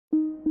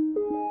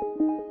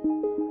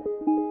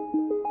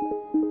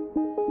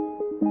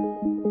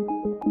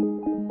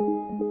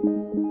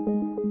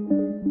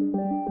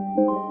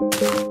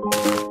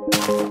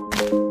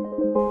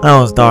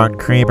Those darn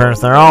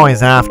creepers, they're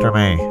always after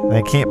me.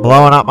 They keep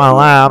blowing up my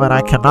lab and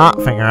I cannot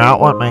figure out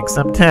what makes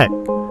them tick.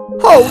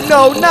 Oh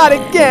no, not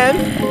again!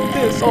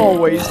 This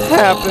always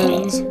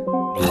happens.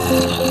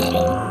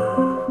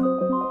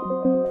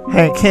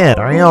 Hey kid,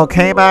 are you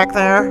okay back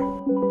there?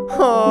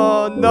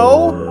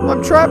 No.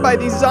 I'm trapped by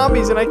these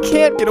zombies and I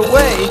can't get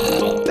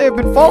away. They have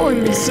been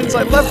following me since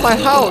I left my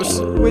house,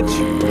 which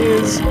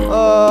is,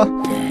 I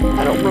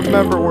don't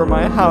remember where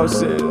my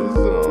house is.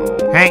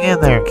 Hang in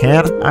there,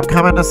 kid. I'm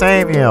coming to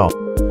save you.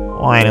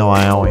 Why do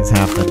I always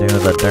have to do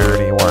the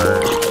dirty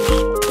work?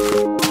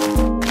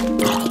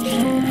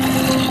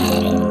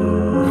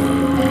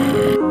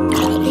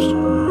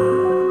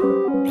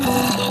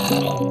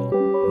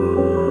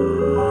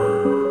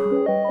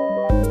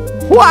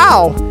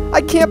 Wow!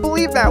 I can't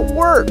believe that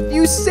worked!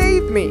 You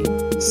saved me!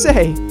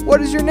 Say,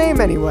 what is your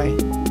name anyway?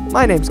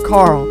 My name's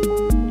Carl.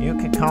 You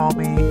can call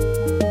me,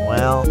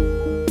 well,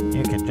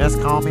 you can just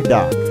call me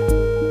Doc.